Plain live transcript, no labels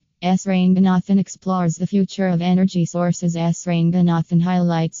S. Ranganathan explores the future of energy sources. S. Ranganathan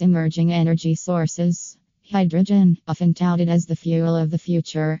highlights emerging energy sources. Hydrogen, often touted as the fuel of the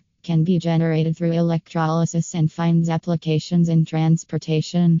future, can be generated through electrolysis and finds applications in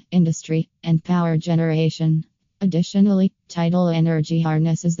transportation, industry, and power generation. Additionally, tidal energy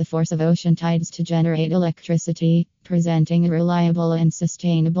harnesses the force of ocean tides to generate electricity, presenting a reliable and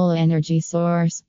sustainable energy source.